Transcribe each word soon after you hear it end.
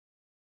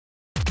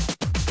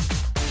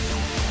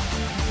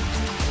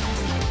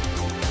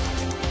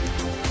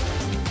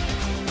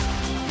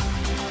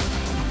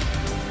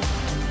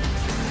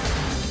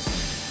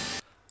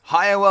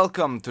Hi and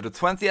welcome to the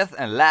 20th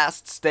and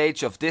last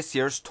stage of this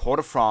year's Tour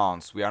de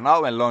France. We are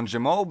now in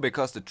Longjumeau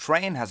because the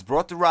train has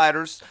brought the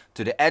riders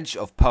to the edge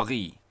of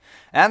Paris.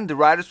 And the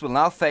riders will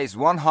now face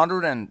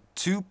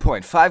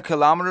 102.5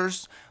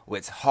 kilometers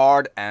with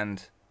hard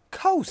and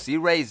cozy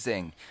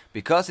racing.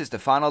 Because it's the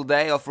final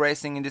day of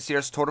racing in this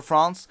year's Tour de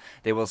France,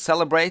 they will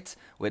celebrate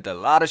with a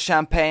lot of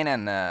champagne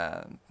and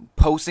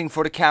posing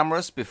for the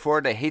cameras before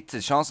they hit the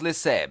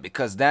Champs-Élysées,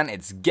 because then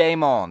it's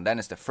game on. Then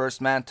it's the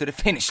first man to the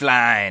finish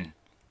line.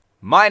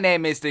 My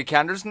name is Dick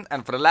Anderson,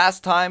 and for the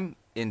last time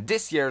in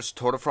this year's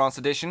Tour de France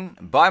edition,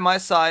 by my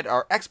side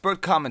our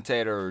expert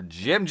commentator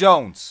Jim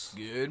Jones.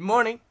 Good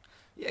morning.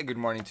 Yeah, good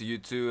morning to you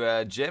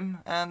too, Jim.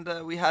 And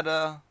we had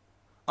a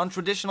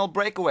untraditional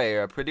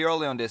breakaway pretty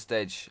early on this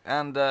stage,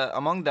 and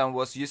among them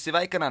was Jussi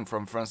Väikänen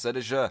from Français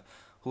de Jeu,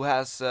 who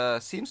has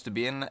seems to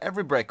be in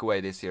every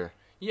breakaway this year.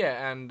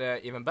 Yeah, and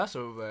Ivan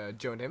Basso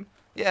joined him.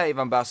 Yeah,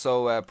 Ivan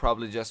Basso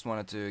probably just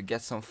wanted to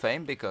get some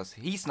fame because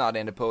he's not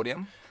in the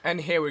podium. And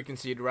here we can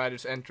see the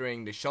riders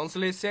entering the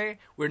Champs-Élysées.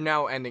 We're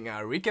now ending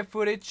our recap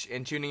footage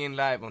and tuning in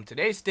live on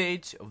today's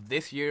stage of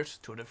this year's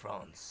Tour de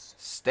France.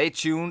 Stay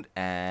tuned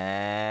and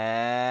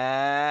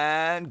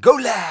go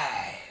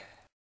live!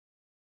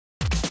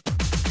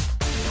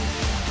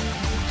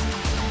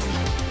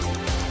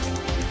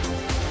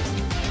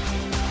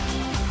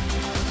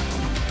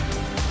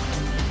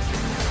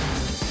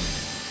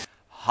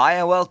 Hi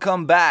and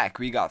welcome back.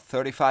 We got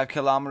 35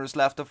 kilometers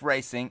left of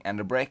racing and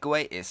the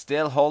breakaway is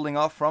still holding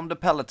off from the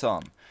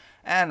peloton.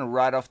 And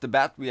right off the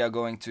bat we are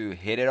going to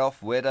hit it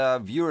off with a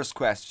viewer's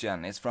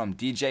question. It's from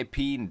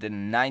DJP, the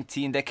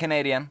 19, the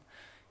Canadian.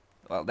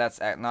 Well, that's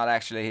not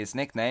actually his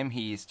nickname,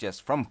 he's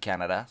just from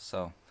Canada,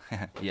 so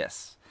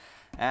yes.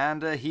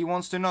 And he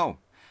wants to know,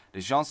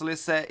 the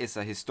Champs-Élysées is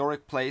a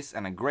historic place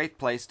and a great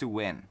place to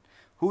win.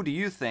 Who do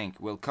you think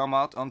will come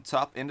out on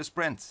top in the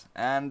sprint?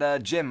 And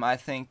Jim, I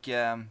think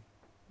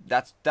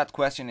that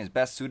question is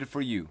best suited for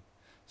you,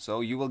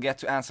 so you will get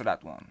to answer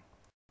that one.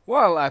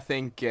 Well, I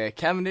think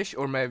Cavendish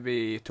or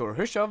maybe Thor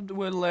Hushovd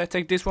will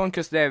take this one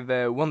because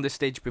they've won this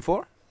stage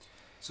before.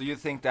 So you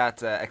think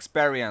that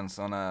experience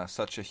on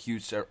such a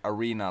huge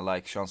arena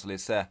like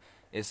Champs-Élysées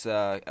is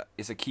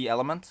a key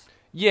element?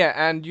 Yeah,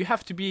 and you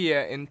have to be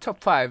in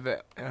top 5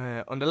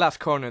 on the last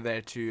corner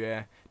there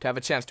to have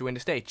a chance to win the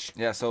stage.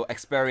 Yeah, so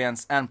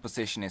experience and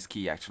position is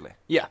key actually.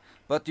 Yeah.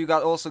 But you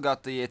also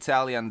got the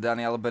Italian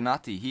Daniele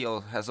Benatti. He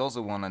has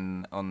also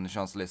won on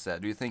Champs-Élysées.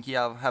 Do you think he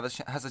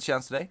has a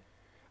chance today?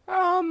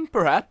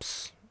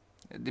 Perhaps.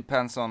 It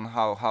depends on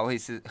how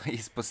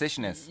his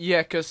position is.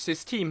 Yeah, because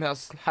his team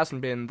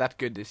hasn't been that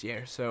good this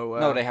year. So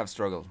no, they have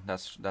struggled.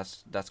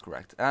 That's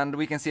correct. And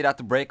we can see that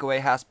the breakaway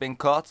has been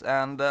caught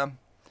and.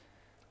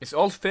 It's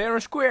all fair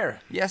and square.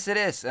 Yes, it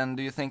is. And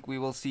do you think we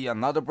will see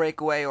another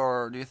breakaway,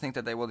 or do you think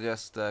that they will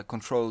just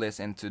control this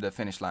into the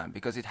finish line?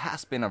 Because it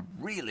has been a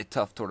really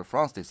tough Tour de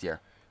France this year.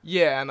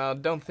 Yeah, and I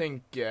don't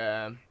think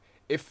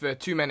if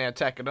too many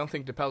attack, I don't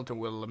think the peloton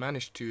will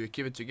manage to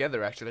keep it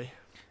together actually.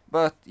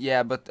 But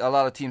a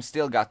lot of teams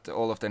still got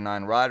all of their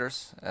 9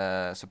 riders.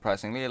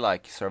 Surprisingly,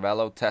 like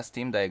Cervelo test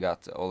team, they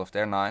got all of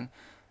their 9.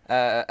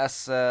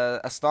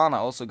 Astana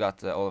also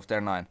got all of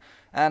their 9.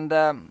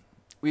 And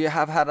we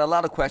have had a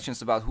lot of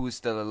questions about who is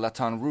the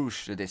Latin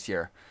Rouge this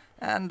year.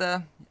 And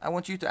I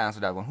want you to answer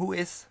that one. Who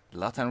is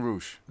Latin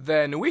Rouge?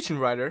 The Norwegian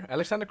rider,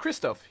 Alexander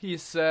Kristoff.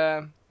 He's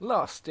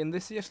lost in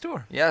this year's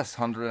tour. Yes,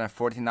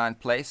 149th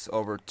place,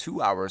 over 2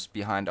 hours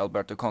behind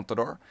Alberto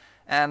Contador.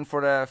 And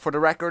for the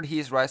record, he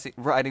is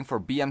riding for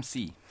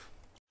BMC.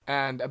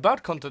 And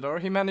about Contador,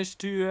 he managed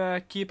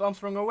to keep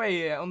Armstrong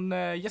away on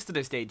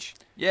yesterday's stage.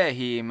 Yeah,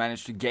 he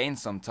managed to gain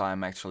some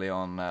time actually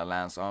on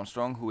Lance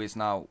Armstrong, who is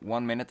now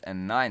 1 minute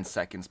and 9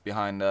 seconds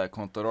behind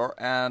Contador.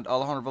 And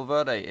Alejandro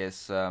Valverde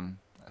is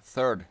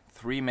third,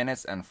 3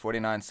 minutes and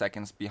 49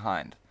 seconds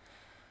behind.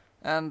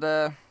 And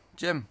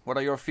Jim, what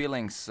are your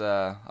feelings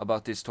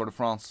about this Tour de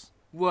France?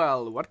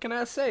 Well, what can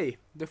I say?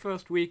 The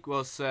first week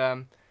was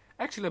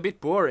actually a bit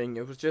boring.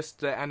 It was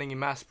just ending in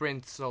mass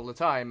sprints all the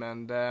time,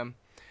 and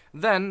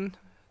then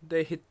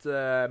they hit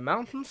the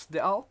mountains, the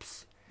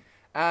Alps,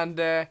 and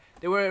there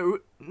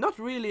were not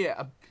really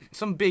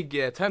some big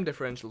time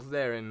differentials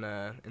there in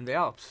the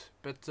Alps.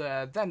 But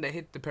then they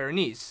hit the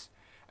Pyrenees,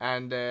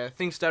 and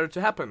things started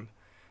to happen.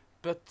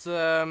 But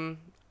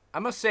I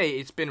must say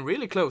it's been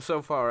really close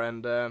so far,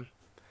 and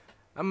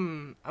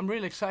I'm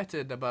really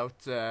excited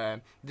about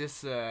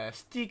this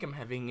steak I'm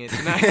having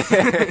tonight.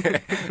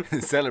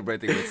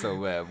 Celebrating with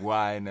some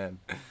wine and.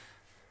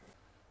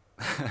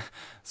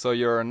 So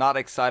you're not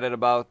excited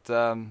about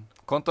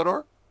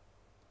Contador?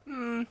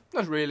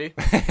 Not really.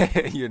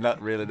 You're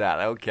not really that,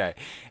 okay.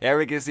 Here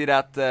we can see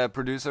that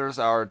producers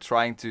are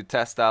trying to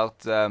test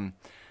out the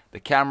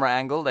camera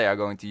angle they are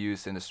going to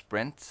use in the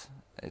sprint.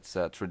 It's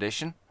a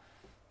tradition.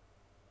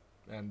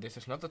 And this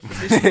is not a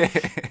tradition.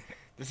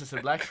 This is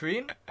a black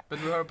screen,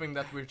 but we're hoping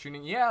that we're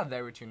tuning. Yeah,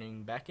 they were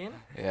tuning back in.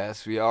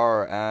 Yes, we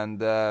are,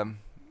 and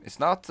it's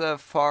not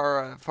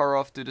far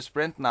off to the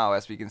sprint now,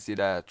 as we can see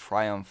the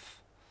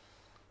Triumph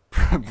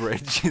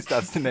Bridge, is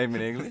that the name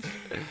in English?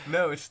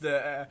 No, it's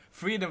the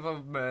Freedom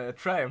of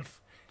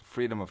Triumph.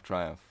 Freedom of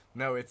Triumph.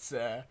 No, it's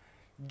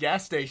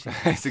gas station.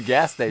 It's a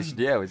gas station,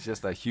 yeah, it's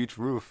just a huge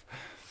roof.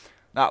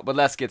 Now, but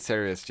let's get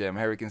serious, Jim.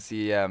 Here we can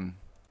see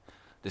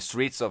the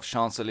streets of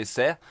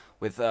Champs-Élysées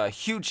with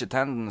huge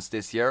attendance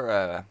this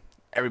year.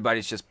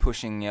 Everybody's just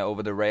pushing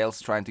over the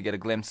rails, trying to get a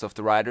glimpse of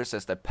the riders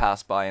as they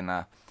pass by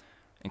in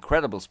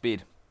incredible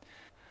speed.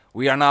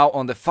 We are now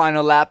on the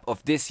final lap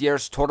of this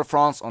year's Tour de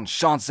France on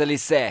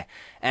Champs-Élysées.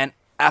 And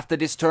after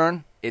this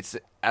turn, it's,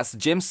 as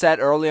Jim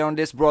said earlier on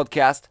this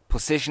broadcast,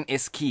 position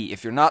is key.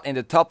 If you're not in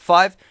the top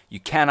 5,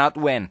 you cannot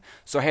win.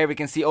 So here we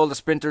can see all the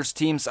sprinters'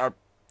 teams are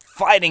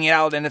fighting it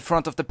out in the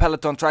front of the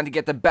peloton, trying to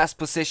get the best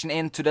position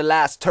into the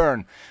last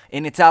turn.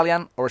 In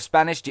Italian or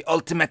Spanish, the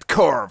ultimate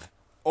curve.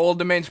 All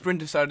the main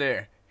sprinters are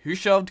there.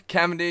 Hushovd,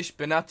 Cavendish,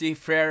 Benatti,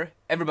 Frere,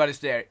 everybody's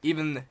there,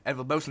 even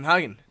Edvald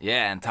Boasson-Hagen.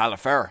 Yeah, and Tyler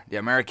Farr, the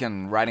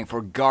American, riding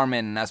for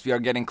Garmin as we are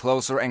getting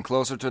closer and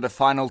closer to the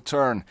final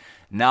turn.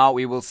 Now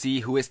we will see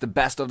who is the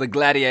best of the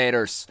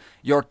gladiators.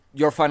 Your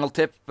final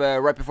tip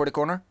right before the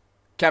corner?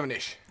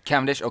 Cavendish.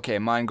 Cavendish, okay,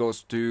 mine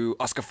goes to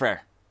Oscar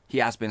Freire. He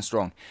has been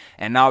strong.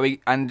 And now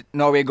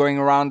we're going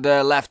around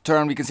the left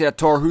turn. We can see that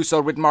Thor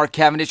Hushovd with Mark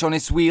Cavendish on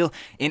his wheel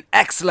in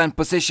excellent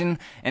position.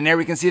 And there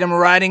we can see them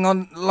riding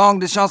along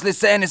the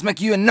Champs-Élysées, and it's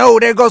McEwen. No,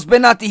 there goes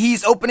Benatti.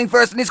 He's opening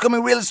first and he's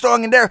coming really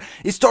strong. And there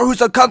is Thor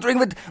Hushovd countering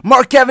with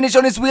Mark Cavendish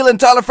on his wheel, and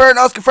Tyler Farr and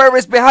Oscar Freire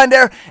is behind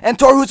there. And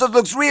Thor Hushovd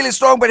looks really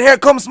strong, but here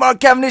comes Mark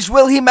Cavendish.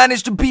 Will he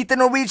manage to beat the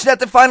Norwegian at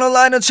the final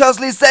line on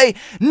Champs-Élysées?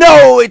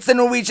 No, it's the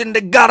Norwegian,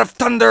 the god of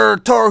thunder.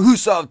 Thor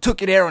Hushovd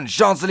took it here on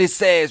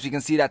Champs-Élysées. We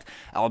can see that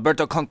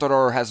Alberto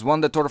Contador has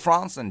won the Tour de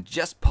France and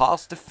just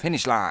passed the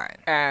finish line.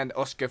 And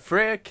Oscar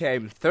Freire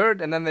came third,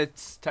 and then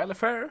it's Tyler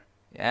Farr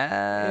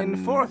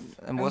in fourth.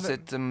 And was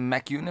it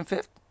McEwen in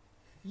fifth?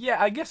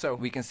 Yeah, I guess so.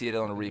 We can see it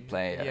on the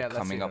replay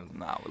coming up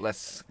now.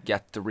 Let's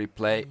get the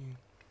replay.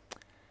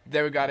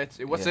 There we got it.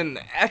 It was an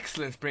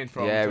excellent sprint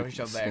from Thor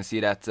Hushovd there. You can see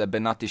that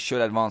Benatti should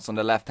advance on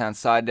the left-hand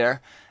side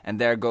there. And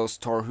there goes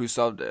Thor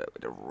Hushovd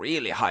with a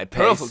really high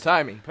pace. Perfect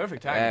timing.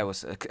 Yeah, it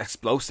was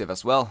explosive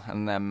as well.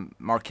 And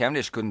Mark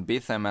Cavendish couldn't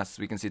beat them, as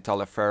we can see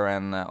Tyler Farr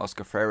and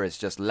Oscar Freire is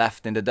just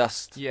left in the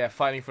dust. Yeah,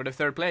 fighting for the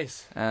third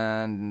place.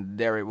 And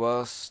there it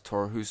was,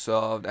 Thor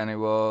Hushovd, and it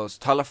was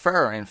Tyler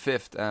Farr in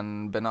fifth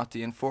and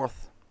Benatti in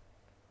fourth.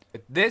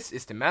 This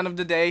is the man of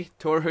the day,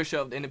 Thor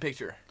Hushovd in the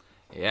picture.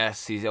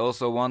 Yes, he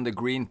also won the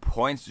green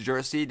points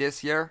jersey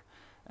this year,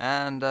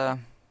 and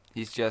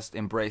he's just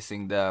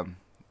embracing the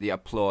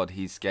applaud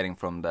he's getting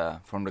from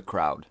the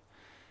crowd.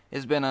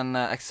 It's been an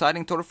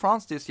exciting Tour de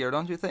France this year,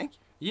 don't you think?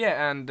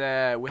 Yeah, and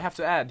we have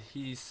to add,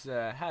 he's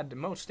had the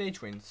most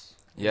stage wins.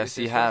 Yes,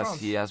 he has.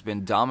 He has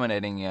been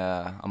dominating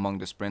among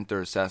the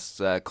sprinters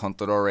as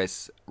Contador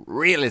is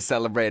really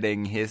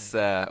celebrating his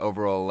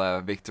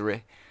overall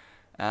victory.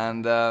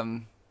 And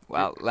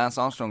well, Lance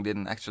Armstrong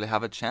didn't actually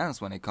have a chance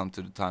when it comes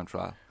to the time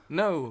trial.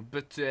 No,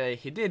 but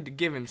he did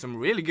give him some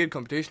really good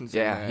competitions.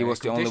 Yeah, he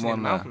was the only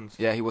one.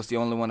 He was the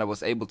only one that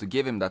was able to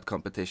give him that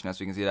competition. As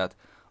we can see, that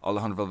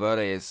Alejandro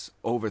Valverde is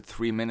over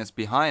 3 minutes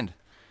behind,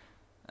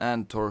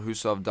 and Thor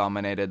Hushovd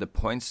dominated the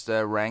points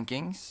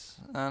rankings,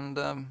 and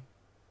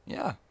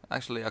yeah,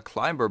 actually a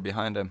climber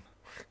behind him.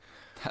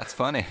 That's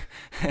funny.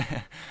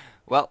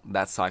 Well,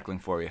 that's cycling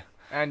for you.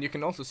 And you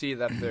can also see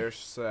that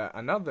there's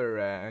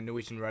another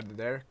Norwegian rider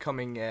there,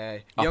 coming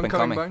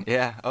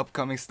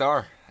upcoming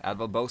star,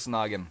 Edvald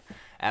Boasson-Hagen.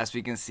 As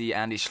we can see,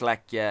 Andy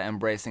Schleck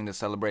embracing the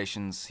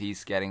celebrations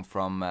he's getting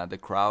from the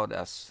crowd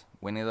as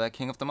winning the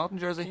King of the Mountain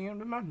jersey. King of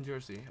the Mountain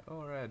jersey,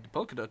 or the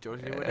polka dot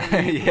jersey,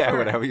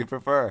 whatever you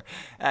prefer.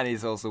 And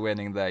he's also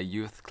winning the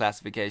youth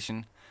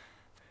classification.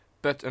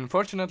 But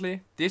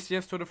unfortunately, this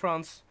year's Tour de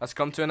France has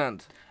come to an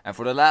end. And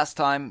for the last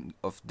time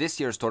of this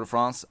year's Tour de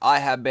France, I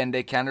have been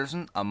Dick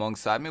Henderson.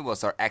 Alongside me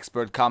was our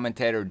expert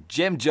commentator,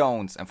 Jim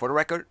Jones. And for the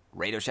record,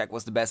 Radio Shack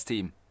was the best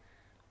team.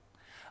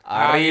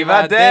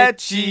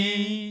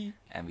 Arrivederci!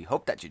 And we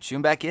hope that you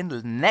tune back in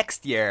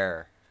next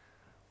year.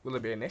 Will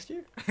it be a next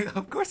year?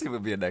 Of course it will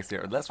be a next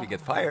year, unless we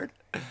get fired.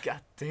 God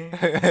damn.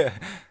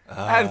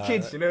 I have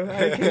kids, I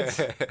have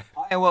kids.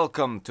 Hi and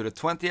welcome to the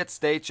 20th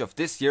stage of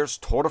this year's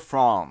Tour de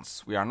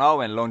France. We are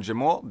now in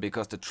Longjumeau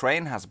because the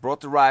train has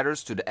brought the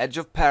riders to the edge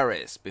of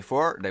Paris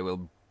before they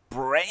will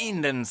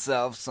brain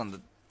themselves on the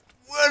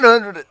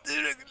 100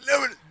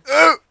 kilometers.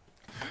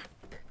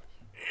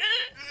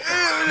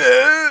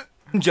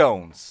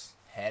 Jones.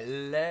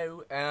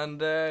 Hello,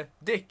 and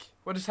Dick,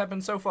 what has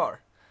happened so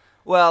far?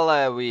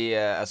 Well, we,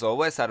 as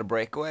always, had a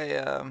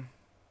breakaway.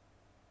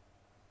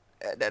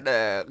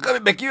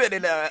 McEwen i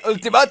la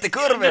ultimate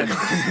kurven.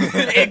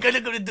 1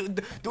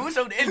 kilometer.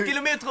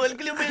 1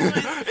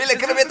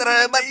 kilometer.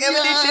 Mark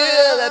Cavendish,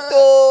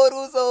 Thor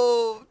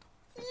Hushovd.